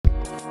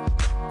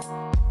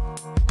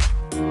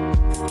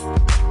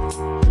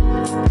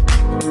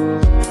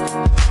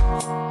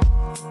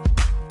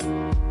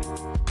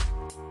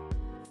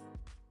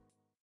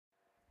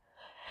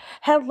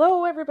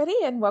Hello, everybody,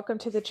 and welcome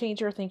to the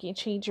Change Your Thinking,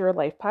 Change Your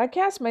Life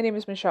podcast. My name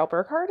is Michelle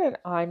Burkhardt, and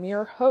I'm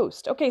your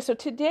host. Okay, so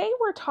today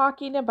we're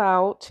talking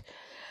about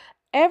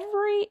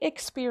every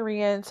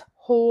experience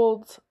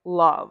holds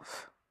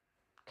love.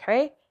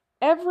 Okay?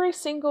 Every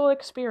single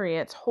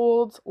experience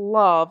holds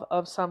love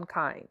of some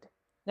kind.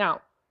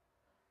 Now,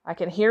 I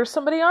can hear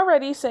somebody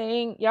already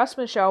saying, yes,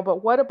 Michelle,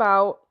 but what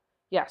about,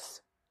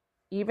 yes,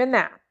 even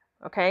that,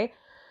 okay?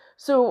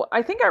 So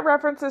I think I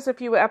referenced this a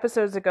few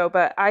episodes ago,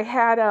 but I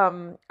had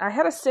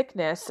a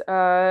sickness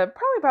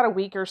probably about a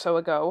week or so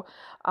ago.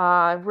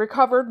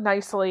 Recovered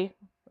nicely.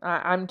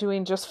 I'm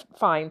doing just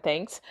fine,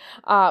 thanks.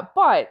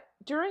 But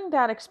during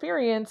that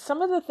experience,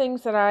 some of the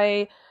things that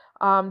I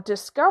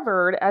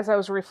discovered as I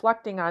was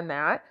reflecting on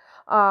that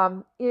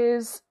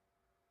is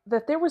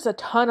that there was a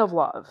ton of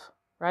love,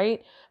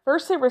 right?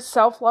 First, there was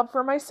self-love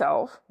for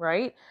myself,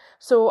 right?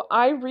 So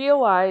I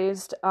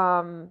realized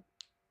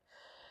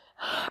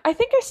I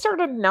think I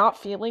started not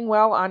feeling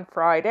well on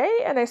Friday,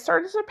 and I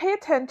started to pay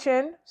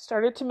attention,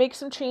 started to make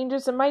some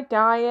changes in my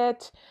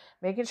diet,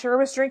 making sure I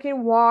was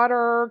drinking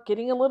water,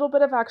 getting a little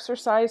bit of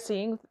exercise,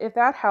 seeing if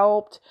that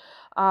helped.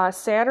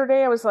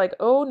 Saturday, I was like,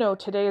 oh no,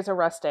 today is a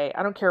rest day.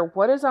 I don't care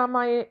what is on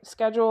my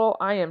schedule.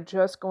 I am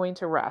just going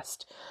to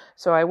rest.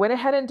 So I went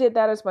ahead and did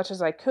that as much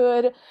as I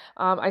could.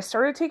 I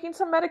started taking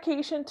some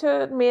medication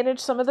to manage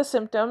some of the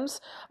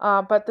symptoms,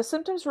 but the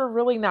symptoms were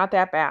really not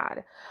that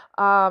bad.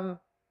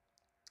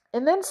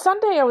 And then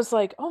Sunday, I was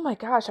like, oh my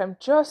gosh, I'm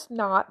just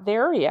not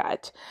there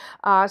yet.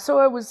 So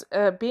I was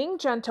being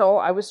gentle.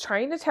 I was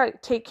trying to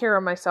take care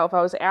of myself.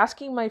 I was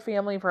asking my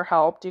family for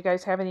help. Do you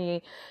guys have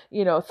any,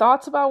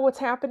 thoughts about what's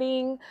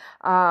happening?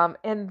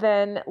 And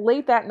then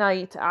late that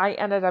night, I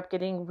ended up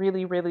getting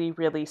really, really,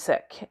 really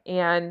sick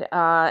and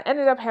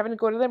ended up having to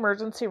go to the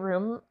emergency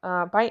room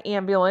by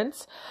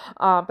ambulance.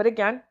 But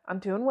again, I'm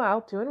doing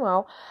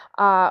well.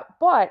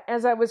 But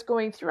as I was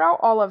going throughout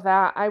all of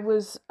that, I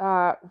was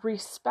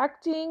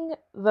respecting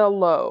the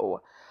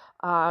low.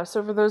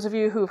 So for those of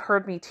you who've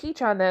heard me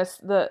teach on this,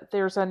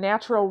 there's a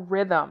natural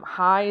rhythm,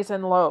 highs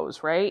and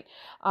lows, right?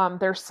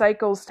 There's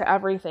cycles to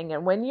everything.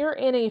 And when you're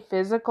in a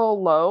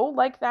physical low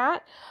like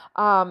that,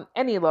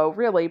 any low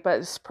really,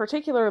 but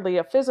particularly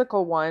a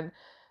physical one,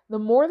 the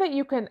more that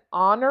you can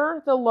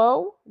honor the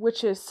low,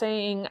 which is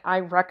saying,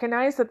 I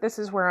recognize that this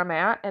is where I'm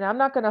at and I'm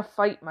not going to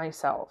fight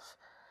myself,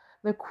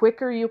 the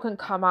quicker you can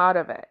come out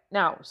of it.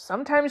 Now,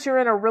 sometimes you're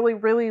in a really,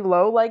 really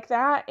low like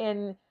that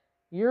and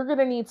you're going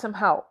to need some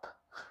help,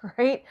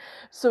 right?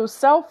 So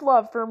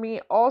self-love for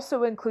me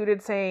also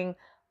included saying,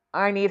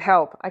 I need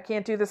help. I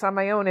can't do this on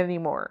my own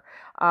anymore.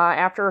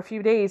 After a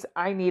few days,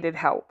 I needed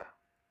help.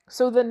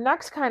 So the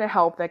next kind of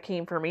help that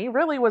came for me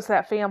really was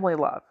that family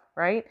love,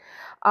 right?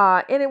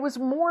 And it was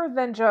more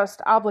than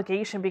just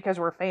obligation because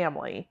we're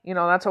family.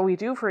 That's what we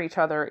do for each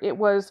other. It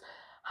was,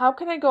 how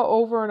can I go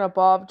over and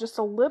above just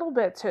a little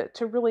bit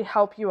to really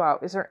help you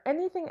out? Is there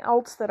anything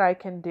else that I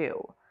can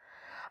do?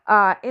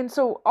 And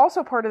so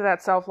also part of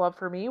that self-love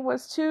for me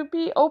was to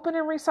be open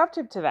and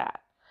receptive to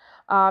that.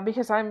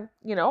 Because I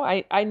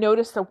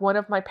noticed that one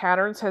of my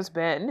patterns has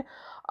been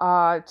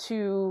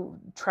to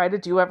try to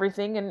do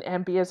everything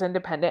and be as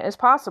independent as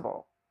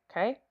possible.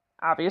 Okay.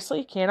 Obviously,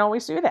 you can't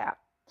always do that.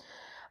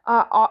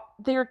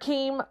 There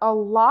came a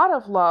lot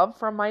of love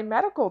from my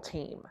medical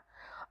team.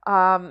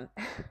 The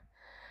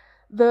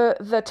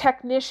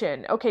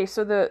technician. Okay.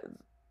 So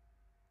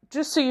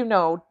just so you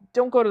know,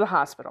 don't go to the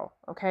hospital.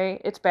 Okay.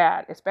 It's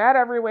bad. It's bad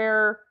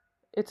everywhere.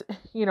 It's,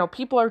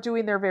 people are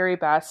doing their very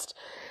best.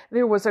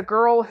 There was a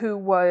girl who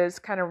was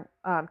kind of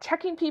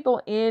checking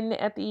people in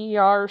at the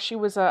ER. She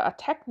was a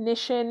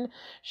technician.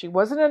 She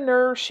wasn't a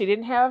nurse. She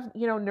didn't have,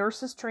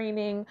 nurses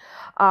training.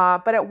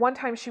 But at one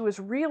time she was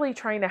really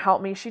trying to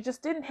help me. She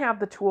just didn't have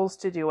the tools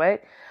to do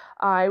it.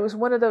 It was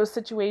one of those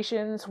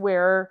situations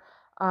where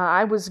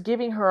I was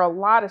giving her a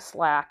lot of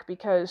slack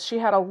because she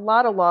had a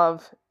lot of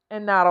love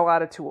and not a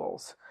lot of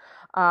tools.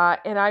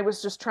 And I was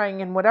just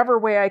trying in whatever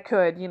way I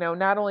could,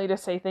 not only to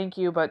say thank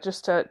you, but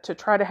just to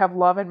try to have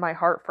love in my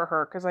heart for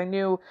her because I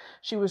knew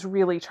she was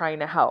really trying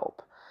to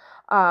help.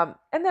 And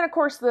then, of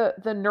course,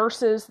 the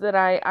nurses that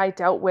I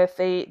dealt with,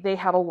 they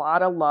had a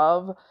lot of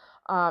love.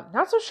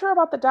 Not so sure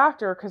about the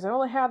doctor because I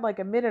only had like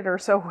a minute or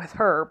so with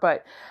her,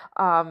 but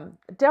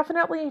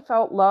definitely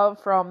felt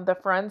love from the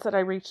friends that I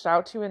reached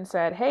out to and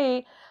said,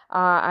 hey,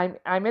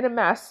 I'm in a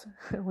mess.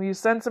 Will you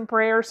send some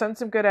prayer, send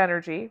some good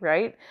energy,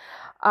 right?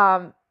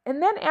 And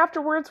then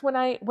afterwards, when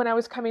I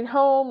was coming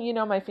home,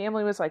 my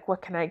family was like,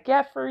 what can I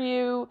get for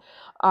you?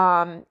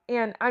 And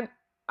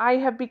I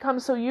have become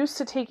so used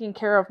to taking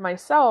care of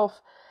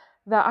myself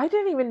that I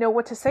didn't even know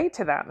what to say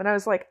to them. And I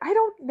was like, I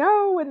don't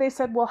know. And they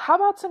said, well, how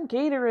about some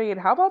Gatorade?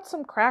 How about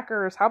some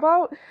crackers? How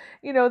about,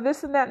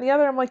 this and that and the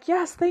other? I'm like,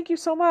 yes, thank you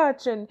so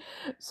much. And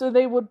so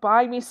they would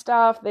buy me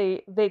stuff.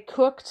 They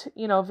cooked,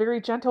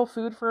 very gentle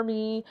food for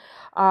me.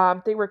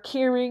 They were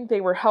caring,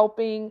 they were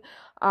helping.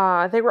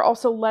 They were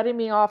also letting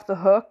me off the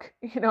hook.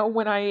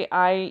 When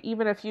I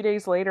even a few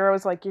days later, I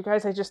was like, you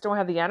guys, I just don't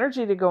have the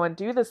energy to go and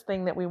do this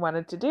thing that we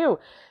wanted to do.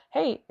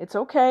 Hey, it's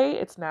okay.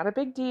 It's not a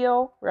big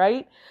deal,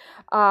 right?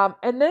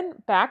 And then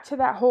back to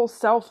that whole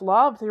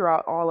self-love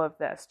throughout all of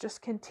this,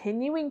 just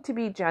continuing to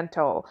be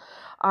gentle,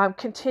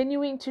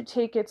 continuing to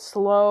take it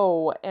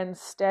slow and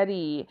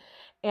steady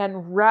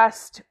and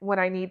rest when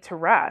I need to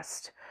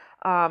rest.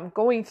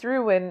 Going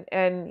through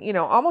and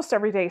almost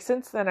every day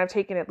since then, I've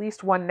taken at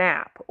least one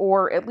nap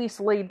or at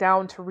least laid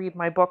down to read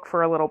my book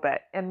for a little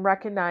bit and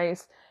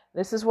recognize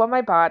this is what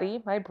my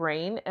body, my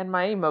brain, and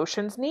my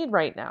emotions need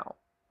right now.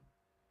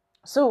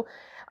 So,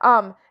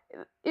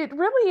 it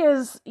really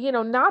is,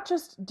 not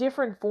just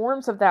different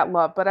forms of that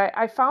love, but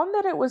I found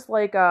that it was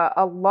like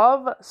a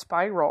love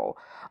spiral,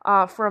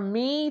 from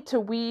me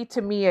to we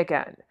to me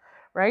again,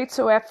 right?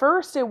 So at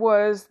first it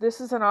was, this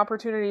is an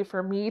opportunity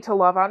for me to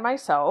love on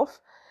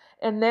myself.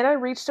 And then I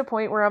reached a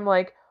point where I'm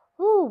like,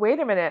 ooh, wait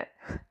a minute.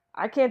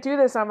 I can't do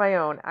this on my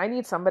own. I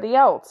need somebody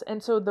else.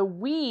 And so the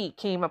we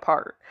came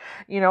apart,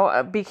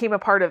 became a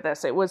part of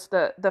this. It was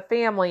the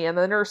family and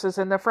the nurses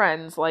and the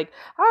friends like,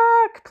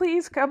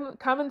 please come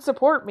and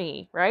support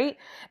me. Right.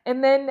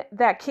 And then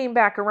that came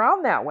back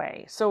around that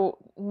way. So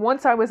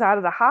once I was out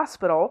of the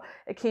hospital,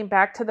 it came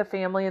back to the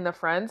family and the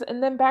friends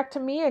and then back to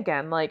me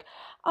again. Like,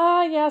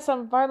 yes,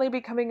 I'm finally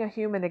becoming a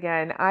human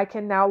again. I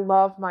can now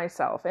love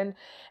myself. And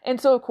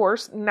so, of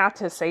course, not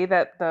to say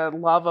that the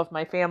love of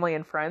my family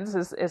and friends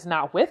is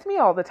not with me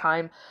all the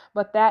time,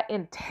 but that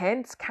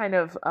intense kind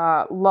of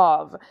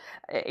love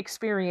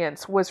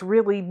experience was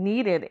really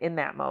needed in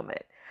that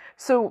moment.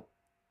 So,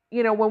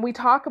 when we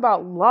talk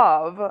about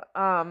love,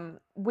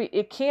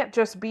 it can't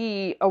just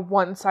be a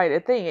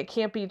one-sided thing. It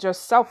can't be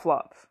just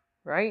self-love,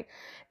 right?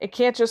 It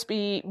can't just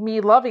be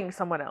me loving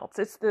someone else.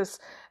 It's this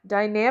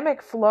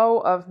dynamic flow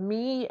of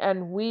me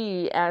and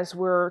we as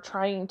we're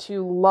trying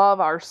to love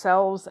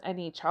ourselves and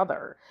each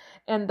other.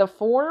 And the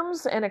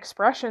forms and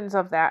expressions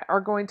of that are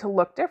going to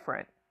look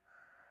different,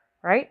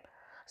 right?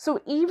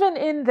 So even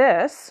in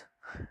this,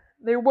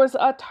 there was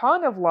a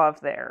ton of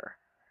love there.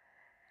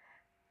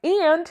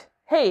 And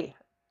hey,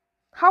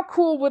 how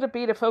cool would it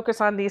be to focus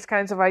on these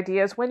kinds of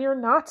ideas when you're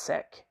not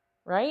sick?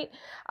 Right?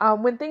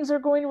 When things are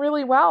going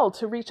really well,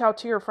 to reach out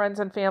to your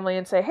friends and family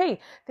and say, hey,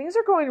 things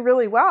are going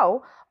really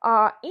well,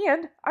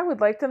 and I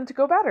would like them to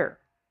go better.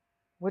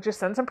 Would you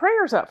send some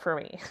prayers up for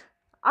me?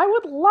 I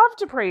would love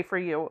to pray for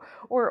you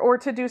or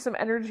to do some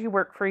energy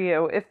work for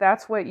you if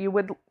that's what you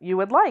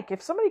would like.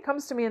 If somebody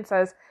comes to me and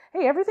says,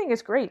 hey, everything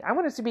is great, I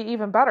want it to be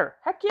even better.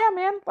 Heck yeah,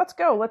 man, let's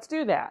go. Let's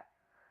do that.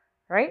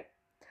 Right?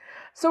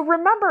 So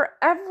remember,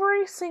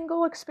 every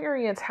single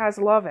experience has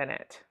love in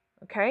it.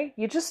 Okay,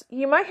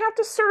 you might have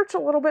to search a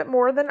little bit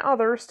more than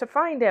others to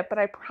find it, but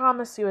I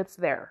promise you it's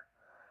there.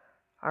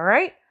 All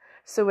right.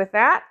 So with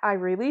that, I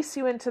release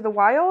you into the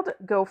wild.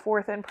 Go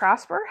forth and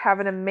prosper. Have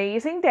an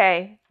amazing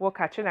day. We'll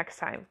catch you next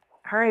time.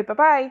 All right.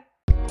 Bye-bye.